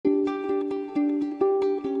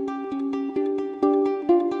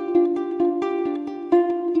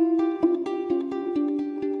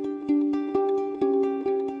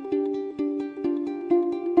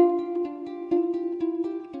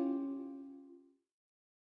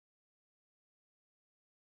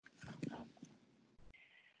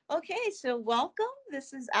Okay, so welcome.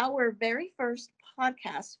 This is our very first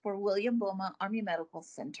podcast for William Beaumont Army Medical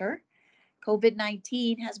Center. COVID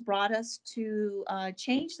 19 has brought us to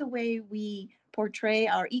change the way we portray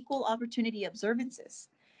our equal opportunity observances.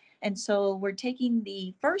 And so we're taking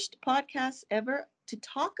the first podcast ever to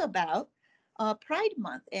talk about Pride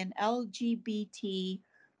Month and LGBT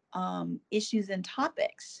issues and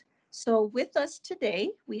topics. So with us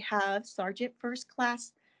today, we have Sergeant First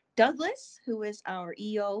Class Douglas, who is our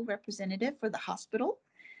EO representative for the hospital.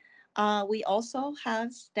 We also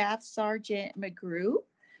have Staff Sergeant McGrew,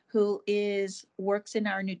 who is works in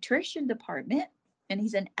our nutrition department, and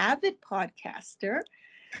he's an avid podcaster.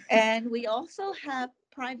 And we also have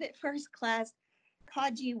Private First Class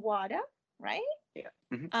Kajiwada, right? Yeah.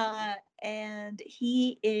 Hmm. And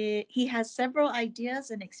he has several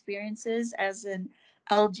ideas and experiences as an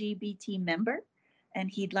LGBT member, and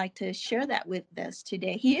he'd like to share that with us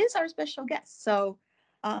today. He is our special guest, so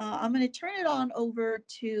I'm going to turn it on over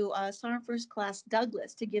to Sergeant First Class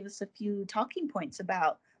Douglas to give us a few talking points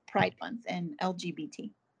about Pride Month and LGBT.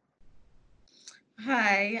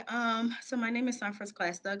 Hi, so my name is Sun First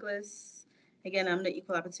Class Douglas. Again, I'm the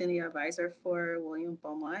Equal Opportunity Advisor for William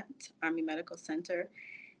Beaumont Army Medical Center.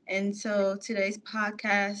 And so today's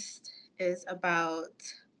podcast is about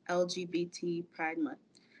LGBT Pride Month.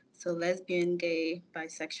 So, lesbian, gay,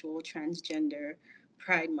 bisexual, transgender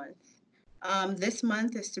Pride Month. This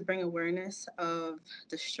month is to bring awareness of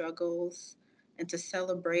the struggles and to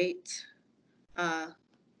celebrate uh,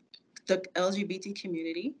 the LGBT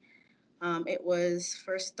community. It was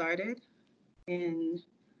first started in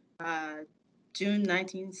uh, June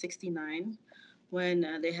 1969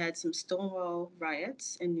 when they had some Stonewall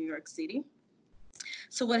riots in New York City.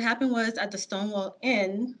 So, what happened was at the Stonewall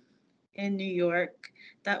Inn in New York,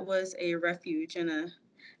 that was a refuge and a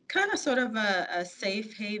kind of sort of a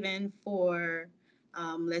safe haven for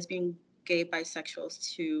lesbian, gay,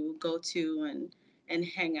 bisexuals to go to and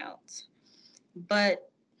hang out.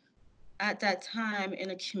 But at that time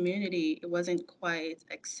in a community, it wasn't quite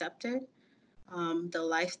accepted. The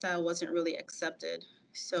lifestyle wasn't really accepted.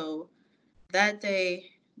 So that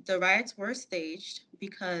day, the riots were staged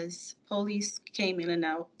because police came in and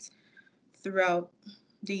out throughout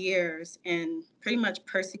the years and pretty much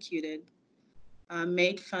persecuted,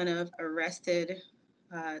 made fun of, arrested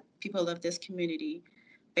people of this community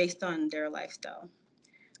based on their lifestyle.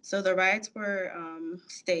 So the riots were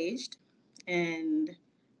staged, and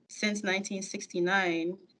since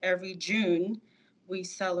 1969, every June, we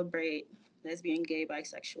celebrate lesbian, gay,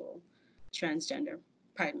 bisexual, transgender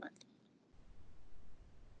Pride Month.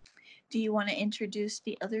 Do you want to introduce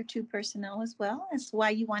the other two personnel as well as why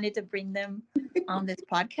you wanted to bring them on this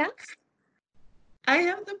podcast? I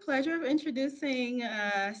have the pleasure of introducing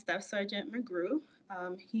Staff Sergeant McGrew.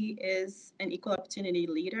 He is an equal opportunity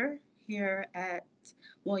leader here at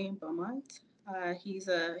William Beaumont.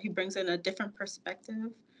 He brings in a different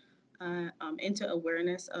perspective into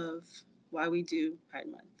awareness of why we do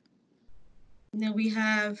Pride Month. And then we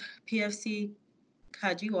have PFC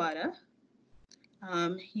Kajiwada.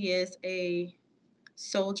 He is a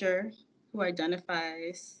soldier who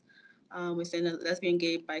identifies within a lesbian,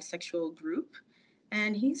 gay, bisexual group.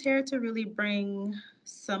 And he's here to really bring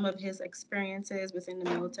some of his experiences within the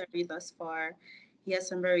military thus far. He has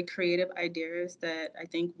some very creative ideas that I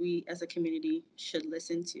think we as a community should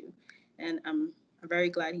listen to. And I'm very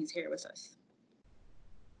glad he's here with us.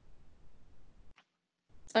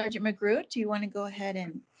 Sergeant McGrew, do you want to go ahead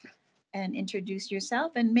and introduce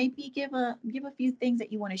yourself and maybe give a few things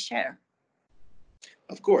that you want to share?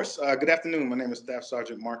 Of course. Good afternoon. My name is Staff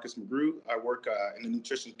Sergeant Marcus McGrew. I work in the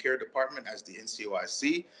Nutrition Care Department as the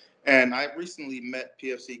NCOIC. And I recently met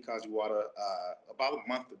PFC Kajiwada about a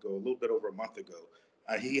month ago, a little bit over a month ago.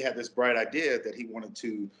 He had this bright idea that he wanted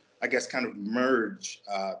to, I guess, kind of merge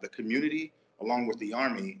the community along with the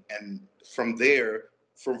Army. And from there,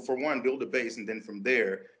 for one, build a base. And then from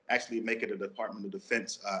there, actually make it a Department of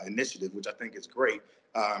Defense initiative, which I think is great.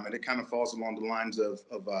 And it kind of falls along the lines of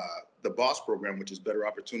the BOSS program, which is Better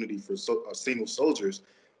Opportunity for Single Soldiers.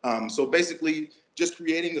 So basically, just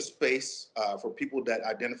creating a space for people that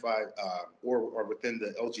identify or are within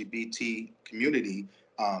the LGBT community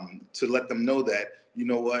to let them know that, you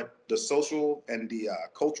know what, the social and the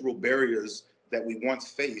cultural barriers that we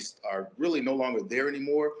once faced are really no longer there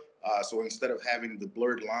anymore. So instead of having the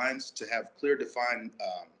blurred lines, to have clear defined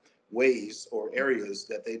ways or areas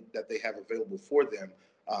that they have available for them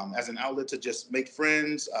as an outlet to just make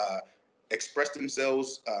friends, express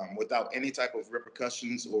themselves without any type of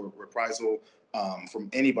repercussions or reprisal from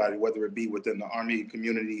anybody, whether it be within the Army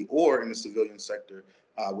community or in the civilian sector.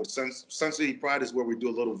 With Sun City Pride is where we do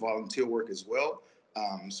a little volunteer work as well.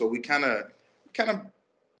 So we're trying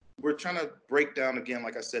to break down again,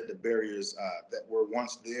 like I said, the barriers that were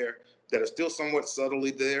once there, that are still somewhat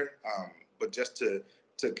subtly there, but just to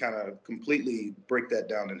kind of completely break that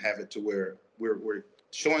down and have it to where we're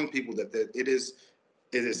showing people that it is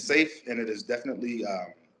safe, and it is definitely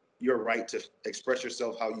your right to express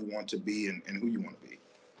yourself how you want to be, and who you want to be.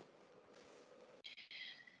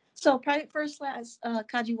 So Private First Class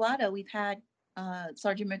Kajiwada, we've had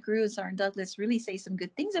Sergeant McGrew and Sergeant Douglas really say some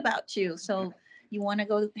good things about you. So you want to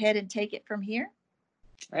go ahead and take it from here?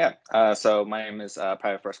 Yeah. So my name is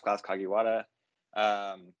Private First Class Kagiwara.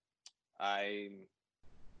 I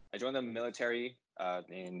joined the military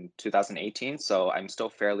in 2018, so I'm still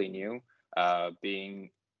fairly new.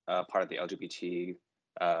 Being part of the LGBT,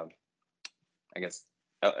 I guess,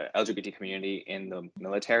 LGBT community in the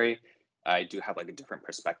military, I do have like a different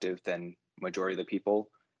perspective than majority of the people.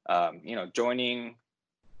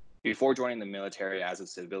 Before joining the military as a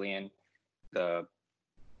civilian, the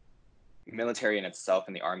military in itself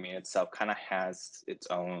and the army in itself kind of has its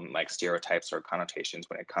own like stereotypes or connotations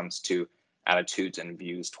when it comes to attitudes and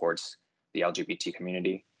views towards the LGBT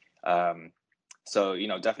community. So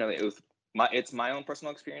definitely it's my own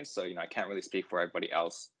personal experience. So I can't really speak for everybody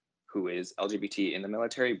else who is LGBT in the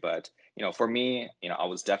military, but for me, I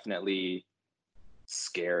was definitely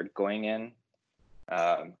scared going in.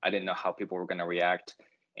 I didn't know how people were going to react,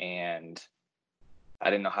 and I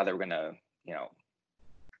didn't know how they were going to,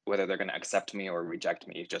 whether they're going to accept me or reject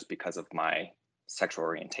me just because of my sexual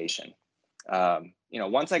orientation.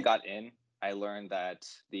 Once I got in, I learned that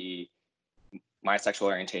my sexual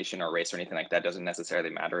orientation or race or anything like that doesn't necessarily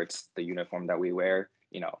matter. It's the uniform that we wear.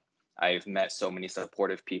 I've met so many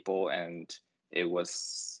supportive people, and it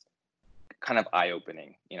was kind of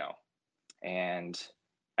eye-opening, and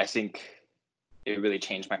I think it really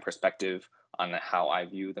changed my perspective on how I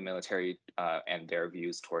view the military and their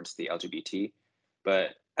views towards the LGBT.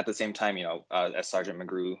 But at the same time, as Sergeant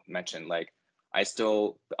McGrew mentioned, like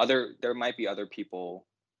there might be other people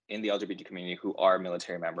in the LGBT community who are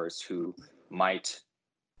military members who might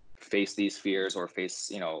face these fears or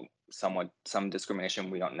face, some discrimination.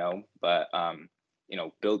 We don't know, but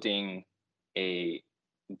building a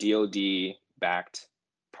DoD backed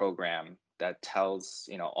program that tells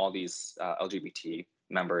all these LGBT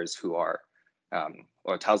members who are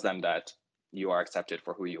or tells them that you are accepted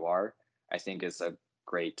for who you are, I think is a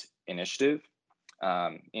great initiative.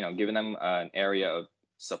 Giving them an area of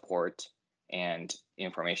support and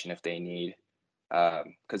information if they need.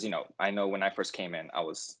 Because I know when I first came in, I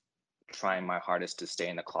was trying my hardest to stay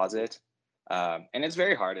in the closet, and it's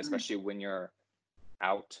very hard, especially when you're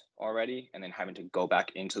out already and then having to go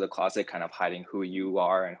back into the closet, kind of hiding who you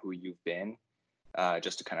are and who you've been,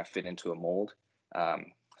 just to kind of fit into a mold.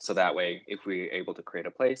 So that way, if we're able to create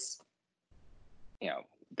a place,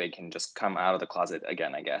 they can just come out of the closet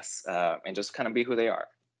again, I guess, and just kind of be who they are.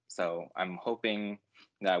 So I'm hoping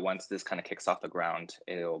that once this kind of kicks off the ground,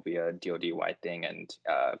 it'll be a DoD-wide thing, and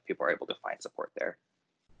people are able to find support there.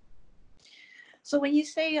 So when you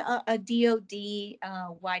say a DoD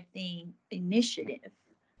wide thing initiative,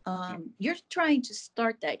 you're trying to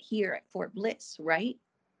start that here at Fort Bliss, right?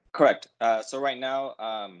 Correct. So right now,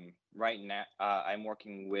 I'm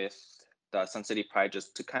working with the Sun City Pride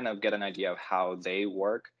just to kind of get an idea of how they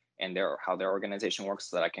work and how their organization works,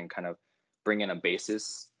 so that I can kind of bring in a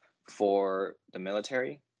basis for the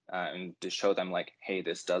military and to show them like, hey,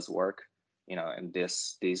 this does work, and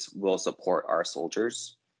these will support our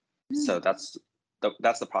soldiers. So that's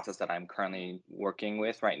the process that I'm currently working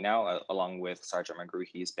with right now, along with Sergeant McGrew.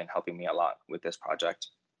 He's been helping me a lot with this project.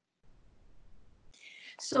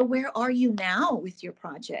 So where are you now with your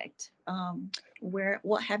project?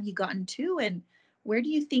 What have you gotten to, and where do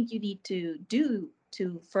you think you need to do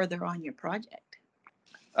to further on your project?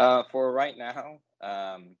 For right now,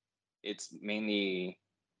 it's mainly,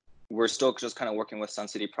 we're still just kind of working with Sun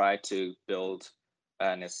City Pride to build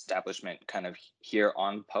an establishment kind of here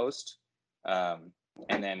on post, and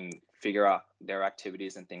then figure out their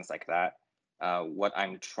activities and things like that. What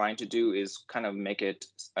I'm trying to do is kind of make it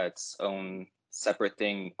its own separate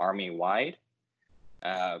thing army-wide.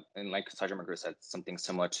 And like Sergeant McGrew said, something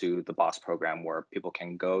similar to the BOSS program, where people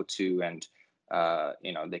can go to and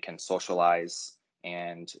they can socialize,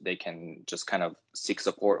 and they can just kind of seek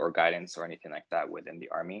support or guidance or anything like that within the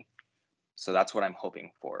Army. So that's what I'm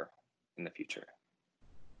hoping for in the future.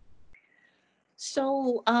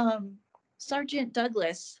 So, Sergeant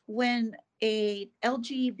Douglas, when a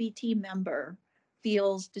LGBT member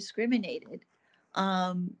feels discriminated,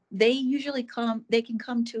 they can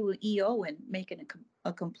come to an EO and make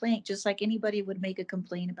a complaint, just like anybody would make a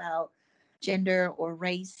complaint about gender or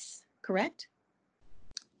race, correct?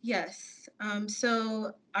 Yes.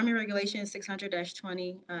 So Army Regulation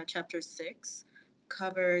 600-20, Chapter 6,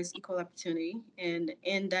 covers equal opportunity. And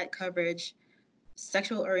in that coverage,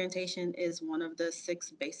 sexual orientation is one of the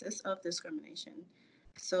 6 bases of discrimination.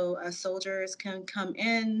 So soldiers can come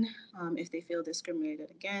in if they feel discriminated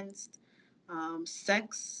against.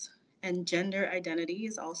 Sex and gender identity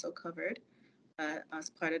is also covered as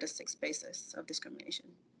part of the 6 bases of discrimination.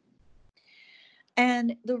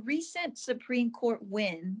 And the recent Supreme Court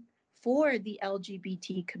win for the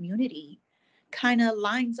LGBT community kind of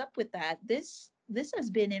lines up with that. This has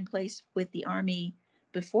been in place with the Army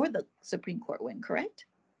before the Supreme Court win, correct?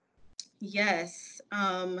 Yes.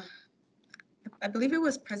 I believe it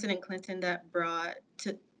was President Clinton that brought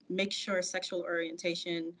to make sure sexual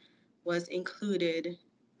orientation was included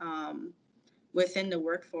um, within the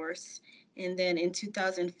workforce. And then in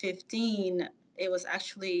 2015, it was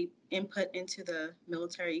actually input into the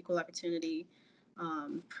military equal opportunity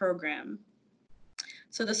program.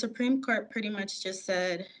 So the Supreme Court pretty much just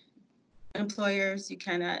said employers, you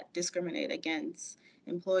cannot discriminate against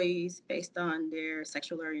employees based on their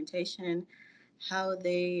sexual orientation, how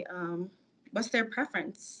they, what's their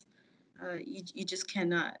preference. You just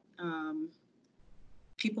cannot.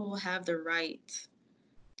 People will have the right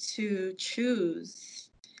to choose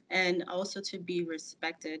and also to be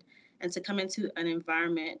respected and to come into an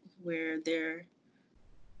environment where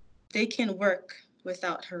they can work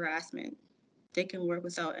without harassment. They can work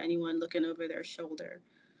without anyone looking over their shoulder.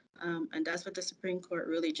 And that's what the Supreme Court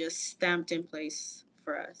really just stamped in place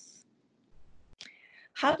for us.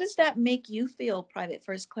 How does that make you feel, Private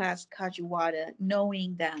First Class Kajiwada,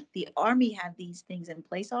 knowing that the Army had these things in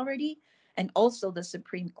place already, and also the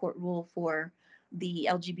Supreme Court rule for the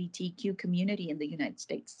LGBTQ community in the United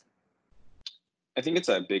States? I think it's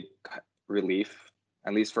a big relief,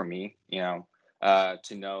 at least for me, to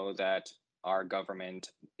know that our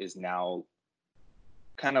government is now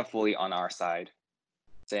kind of fully on our side,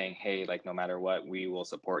 saying, hey, like, no matter what, we will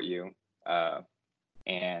support you.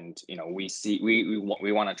 And,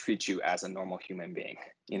 we want to treat you as a normal human being,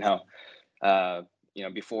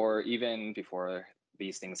 before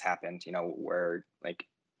these things happened, where like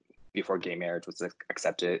before gay marriage was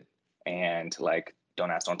accepted and like Don't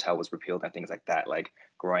Ask, Don't Tell was repealed and things like that, like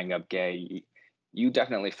growing up gay, you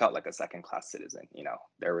definitely felt like a second class citizen.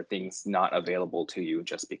 There were things not available to you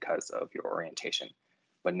just because of your orientation.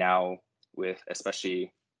 But now, with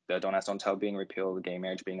especially the Don't Ask, Don't Tell being repealed, the gay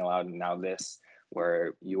marriage being allowed, and now this,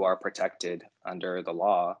 where you are protected under the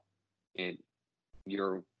law,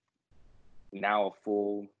 you're now a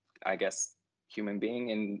full, I guess, human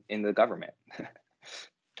being in the government.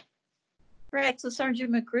 Right. So,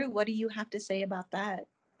 Sergeant McGrew, what do you have to say about that?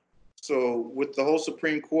 So with the whole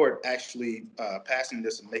Supreme Court actually passing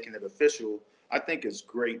this and making it official, I think is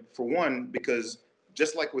great for one, because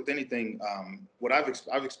just like with anything, what I've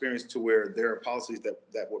experienced to where there are policies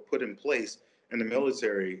that were put in place in the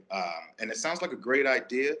military, and it sounds like a great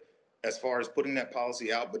idea as far as putting that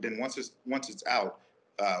policy out, but then once it's out,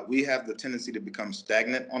 we have the tendency to become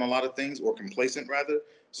stagnant on a lot of things, or complacent rather.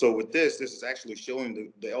 So with this is actually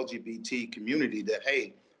showing the LGBT community that,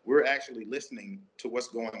 hey, we're actually listening to what's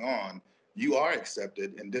going on. You are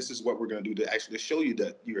accepted, and this is what we're going to do to actually show you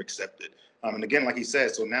that you're accepted. And again, like he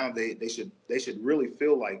said, so now they should really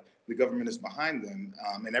feel like the government is behind them,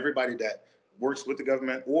 and everybody that works with the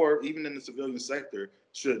government or even in the civilian sector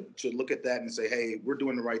should look at that and say, hey, we're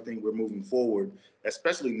doing the right thing, we're moving forward,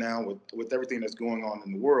 especially now with everything that's going on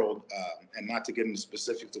in the world. And not to get into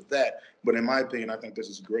specifics of that, but in my opinion, I think this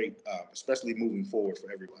is great, especially moving forward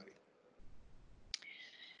for everybody.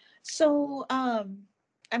 So,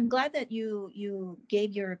 I'm glad that you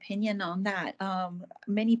gave your opinion on that.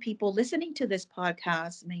 Many people listening to this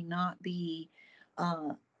podcast may not be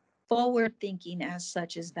forward thinking as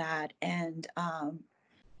such as that, and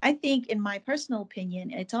I think, in my personal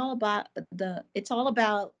opinion, it's all about the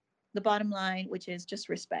bottom line, which is just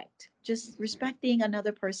respect, just respecting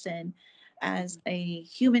another person as a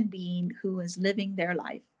human being who is living their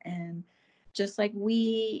life. And just like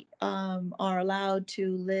we are allowed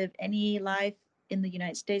to live any life in the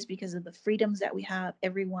United States because of the freedoms that we have,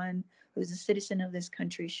 everyone who's a citizen of this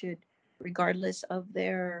country should, regardless of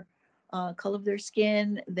their color of their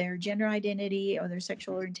skin, their gender identity, or their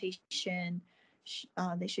sexual orientation,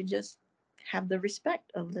 they should just have the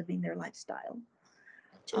respect of living their lifestyle.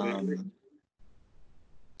 Totally agree.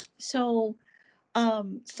 So,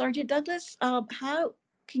 Sergeant Douglas, how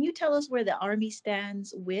can you tell us where the Army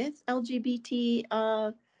stands with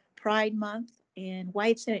LGBT Pride Month, and why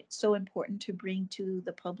it's so important to bring to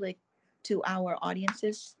the public, to our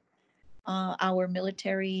audiences, our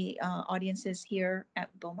military audiences here at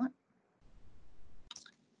Beaumont?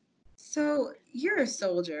 So you're a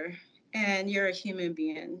soldier and you're a human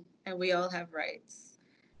being, and we all have rights.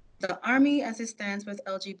 The Army, as it stands with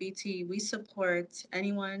LGBT, we support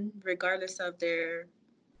anyone regardless of their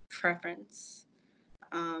preference.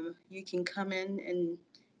 You can come in and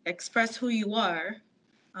express who you are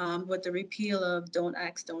with the repeal of Don't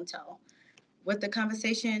Ask, Don't Tell. With the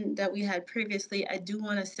conversation that we had previously, I do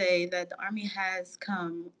want to say that the Army has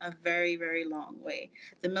come a very, very long way.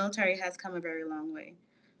 The military has come a very long way.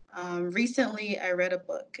 Recently, I read a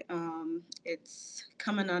book. It's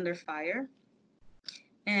Coming Under Fire,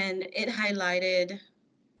 and it highlighted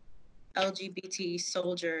LGBT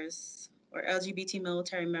soldiers or LGBT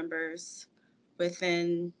military members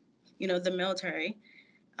within, the military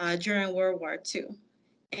during World War II.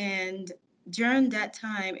 And during that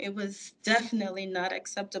time, it was definitely not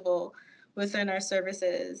acceptable within our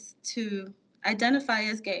services to identify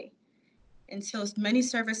as gay. And so many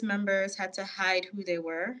service members had to hide who they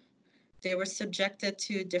were. They were subjected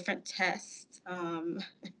to different tests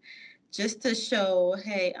just to show,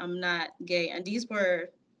 hey, I'm not gay. And these were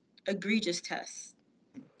egregious tests,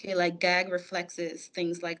 okay, like gag reflexes,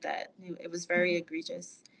 things like that. It was very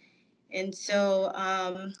egregious. And so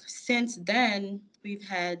since then, we've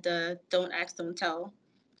had the Don't Ask, Don't Tell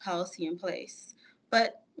policy in place.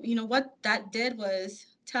 But what that did was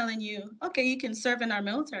telling you, okay, you can serve in our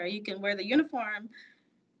military, you can wear the uniform,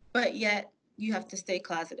 but yet you have to stay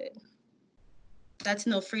closeted. That's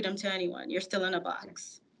no freedom to anyone. You're still in a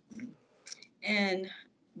box. And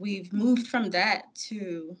we've moved from that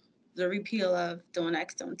to the repeal of Don't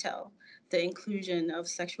Ask, Don't Tell, the inclusion of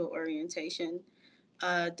sexual orientation,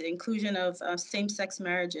 the inclusion of same sex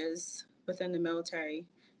marriages within the military,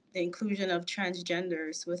 the inclusion of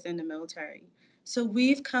transgenders within the military. So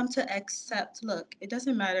we've come to accept, look, it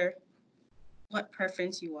doesn't matter what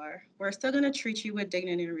preference you are, we're still going to treat you with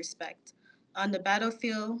dignity and respect. On the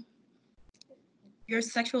battlefield, your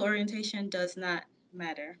sexual orientation does not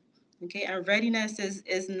matter. Okay, and readiness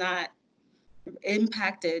is not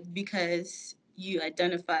impacted because you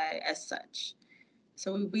identify as such.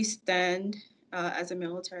 So we stand as a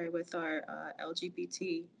military with our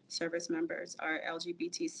LGBT service members, our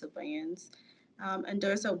LGBT civilians, and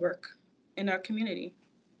there's a work in our community.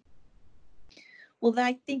 Well,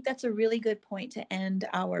 I think that's a really good point to end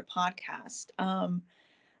our podcast.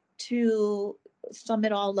 To sum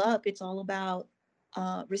it all up, it's all about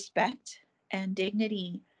respect and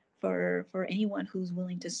dignity for anyone who's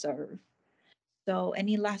willing to serve. So,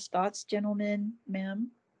 any last thoughts, gentlemen, ma'am?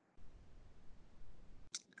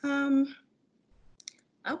 Um,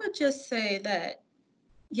 I would just say that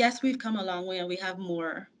yes, we've come a long way, and we have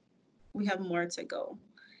more. We have more to go,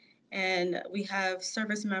 and we have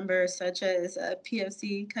service members such as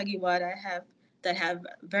PFC Kagiwara have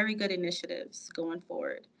very good initiatives going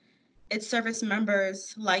forward. It's service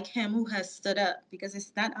members like him who has stood up, because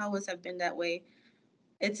it's not always have been that way.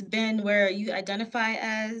 It's been where you identify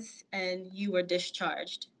as and you were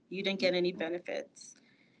discharged. You didn't get any benefits.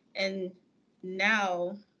 And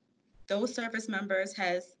now those service members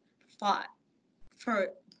has fought for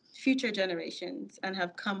future generations and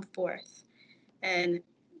have come forth. And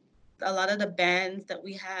a lot of the bans that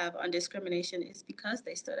we have on discrimination is because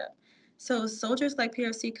they stood up. So soldiers like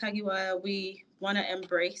PFC Kagiwara, we want to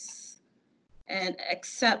embrace and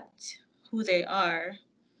accept who they are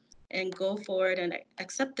and go forward and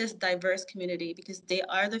accept this diverse community, because they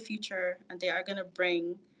are the future and they are going to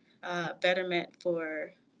bring betterment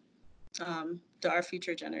for our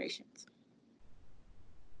future generations.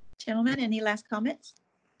 Gentlemen, any last comments?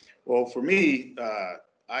 Well, for me,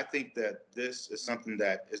 I think that this is something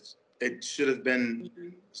that it should have been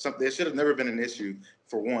something. It should have never been an issue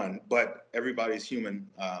for one. But everybody's human,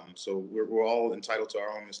 so we're all entitled to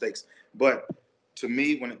our own mistakes. But to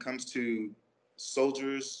me, when it comes to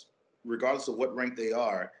soldiers, regardless of what rank they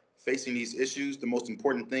are, facing these issues, the most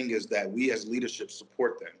important thing is that we as leadership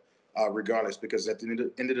support them, regardless. Because at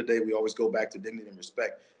the end of the day, we always go back to dignity and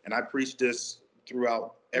respect. And I preach this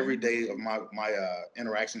throughout every day of my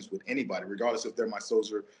interactions with anybody, regardless if they're my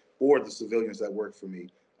soldier or the civilians that work for me.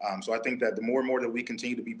 So I think that the more and more that we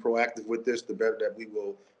continue to be proactive with this, the better that we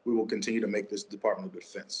will continue to make this Department of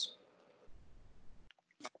Defense.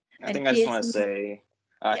 I think I just want to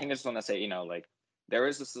say, like, there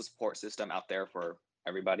is a support system out there for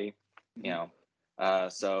everybody,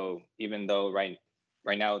 so even though right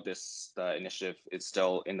now the initiative is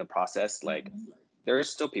still in the process, like there is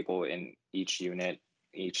still people in each unit,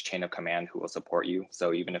 each chain of command who will support you.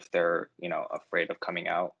 So even if they're, afraid of coming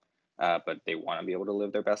out, but they want to be able to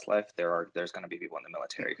live their best life, there's going to be people in the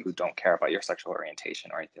military who don't care about your sexual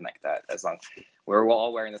orientation or anything like that. As long we're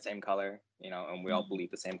all wearing the same color, and we all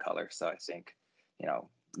believe the same color. So I think,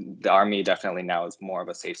 the Army definitely now is more of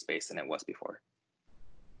a safe space than it was before.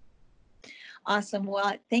 Awesome.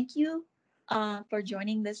 Well, thank you for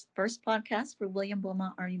joining this first podcast for William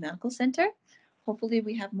Beaumont Army Medical Center. Hopefully,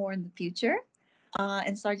 we have more in the future.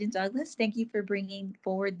 And Sergeant Douglas, thank you for bringing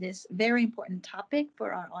forward this very important topic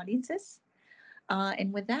for our audiences.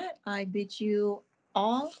 And with that, I bid you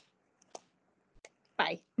all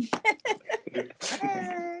bye.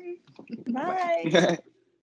 Bye. Bye.